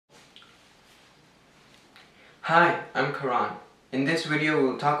Hi, I'm Karan. In this video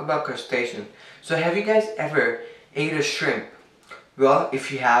we'll talk about crustaceans. So have you guys ever ate a shrimp? Well,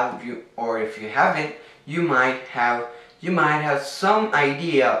 if you have, if you haven't, you might have some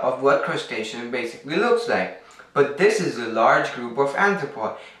idea of what crustacean basically looks like. But this is a large group of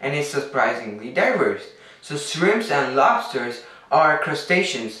arthropods and it's surprisingly diverse. So shrimps and lobsters are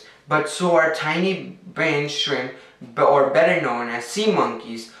crustaceans, but so are tiny brain shrimp, or better known as sea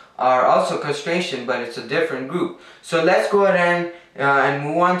monkeys, are also crustacean, but it's a different group. So let's go ahead and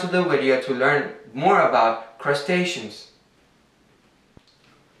move on to the video to learn more about crustaceans.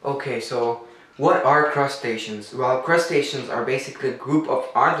 Okay, so what are crustaceans? Well, crustaceans are basically a group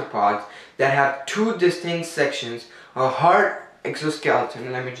of arthropods that have two distinct sections, a hard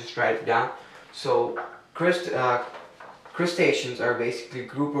exoskeleton. Let me just write it down. So crustaceans are basically a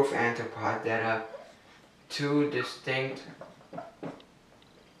group of arthropods that have two distinct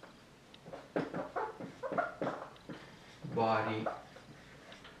body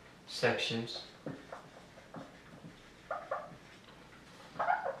sections,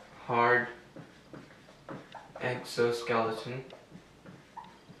 hard exoskeleton.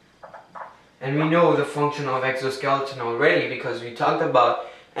 And we know the function of exoskeleton already because we talked about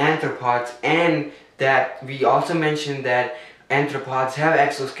arthropods, and that we also mentioned that arthropods have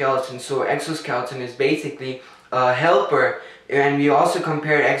exoskeleton. So exoskeleton is basically a helper, and we also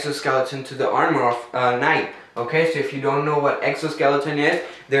compared exoskeleton to the armor of a knight. Okay, so if you don't know what exoskeleton is,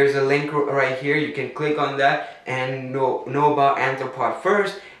 there's a link right here. You can click on that and know about arthropod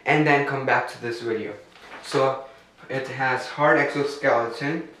first, and then come back to this video. So it has hard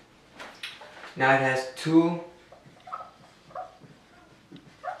exoskeleton. Now it has two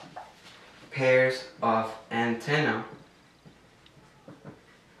pairs of antennae,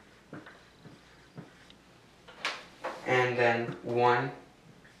 and then one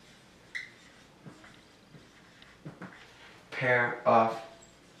pair of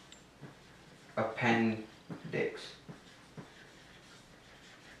appendix.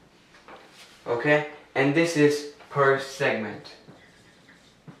 Okay, and this is per segment.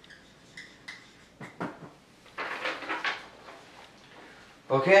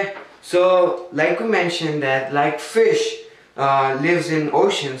 Okay, so like we mentioned that like fish lives in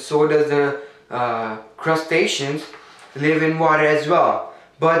oceans, so does the crustaceans live in water as well.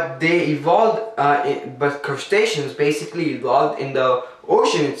 But they evolved, but crustaceans basically evolved in the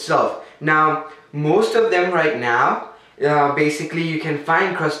ocean itself. Now, most of them right now, basically you can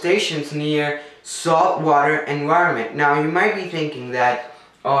find crustaceans near saltwater environment. Now, you might be thinking that,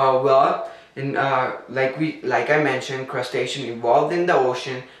 like I mentioned, crustacean evolved in the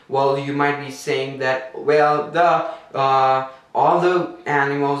ocean. Well, you might be saying that, well, all the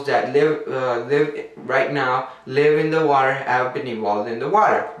animals that live right now live in the water have been evolved in the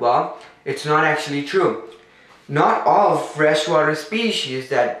water. Well, it's not actually true. Not all freshwater species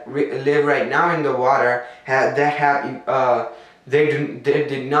that live right now in the water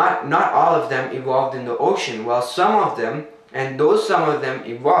not all of them evolved in the ocean. Well, some of them, and those some of them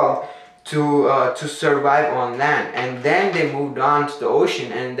evolved to survive on land, and then they moved on to the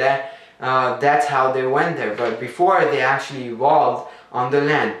ocean, and that's how they went there. But before, they actually evolved on the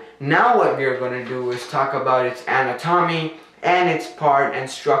land. Now what we are going to do is talk about its anatomy and its part and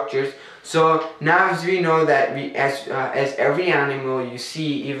structures. So now, as we know that as every animal you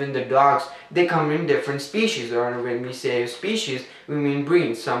see, even the dogs, they come in different species. Or when we say species, we mean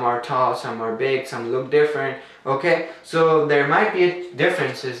breeds. Some are tall, some are big, some look different. Okay, so there might be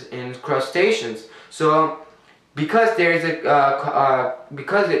differences in crustaceans. So because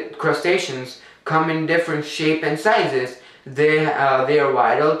crustaceans come in different shape and sizes, they are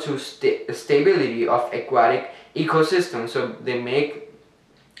vital to stability of aquatic ecosystem. So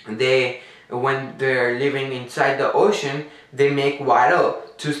when they're living inside the ocean, they make vital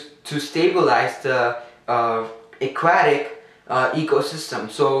to stabilize the aquatic ecosystem.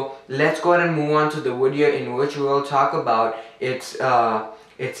 So let's go ahead and move on to the video in which we will talk about its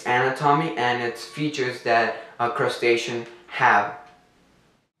anatomy and its features that crustaceans have.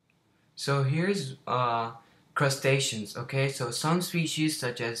 So here's crustaceans. Okay, so some species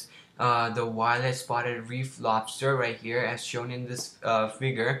such as the violet spotted reef lobster right here, as shown in this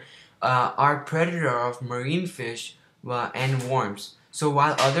figure, are predator of marine fish and worms. So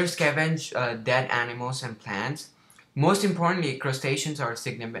while others scavenge dead animals and plants, most importantly, crustaceans are a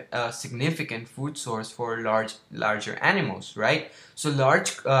significant food source for larger animals, right? So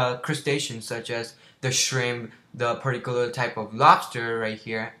large crustaceans such as the shrimp, the particular type of lobster right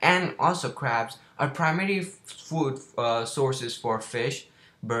here, and also crabs are primary food sources for fish,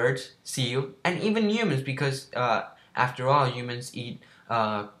 birds, seal, and even humans, because after all, humans eat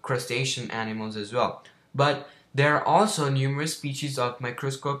crustacean animals as well. But there are also numerous species of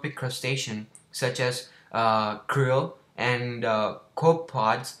microscopic crustacean, such as krill and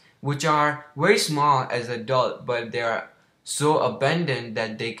copepods, which are very small as adult, but they are so abundant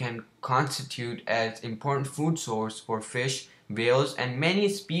that they can constitute as important food source for fish, whales, and many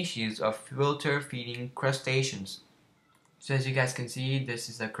species of filter-feeding crustaceans. So as you guys can see, this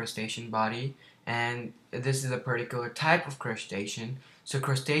is a crustacean body, and this is a particular type of crustacean. So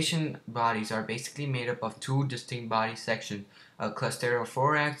crustacean bodies are basically made up of two distinct body sections, a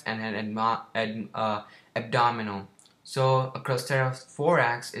clusterothorax and an abdominal. So a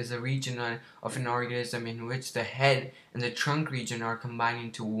clusterothorax is a region of an organism in which the head and the trunk region are combined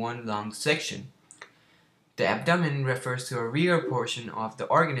into one long section. The abdomen refers to a rear portion of the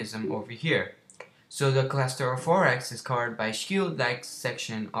organism over here. So the clusterothorax is covered by a shield-like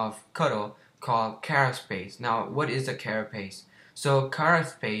section of cuttle called carapace. Now, what is a carapace? So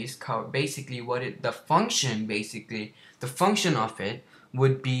carapace, basically the function of it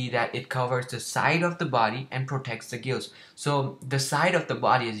would be that it covers the side of the body and protects the gills. So the side of the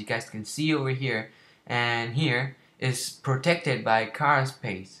body, as you guys can see over here and here, is protected by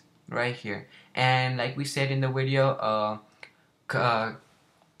carapace right here. And like we said in the video,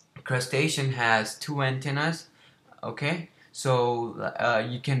 crustacean has two antennas. Okay, so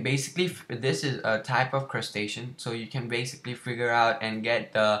you can basically, this is a type of crustacean, so you can basically figure out and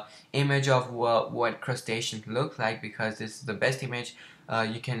get the image of what crustacean looks like, because this is the best image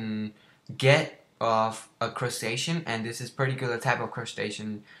you can get of a crustacean, and this is particular type of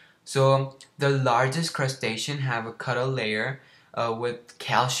crustacean. So the largest crustacean have a cuttle layer with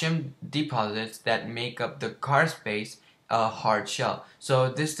calcium deposits that make up the carapace hard shell. So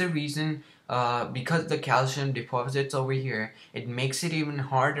this is the reason, because the calcium deposits over here, it makes it even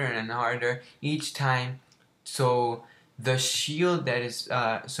harder and harder each time. So the shield that is,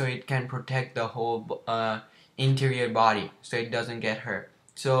 so it can protect the whole interior body, so it doesn't get hurt.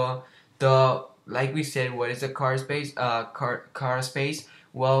 So like we said, what is a carapace? Carapace.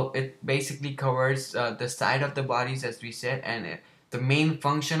 Well, it basically covers the side of the bodies, as we said, and the main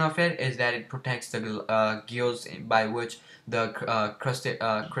function of it is that it protects the gills by which the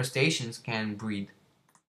crustaceans can breathe.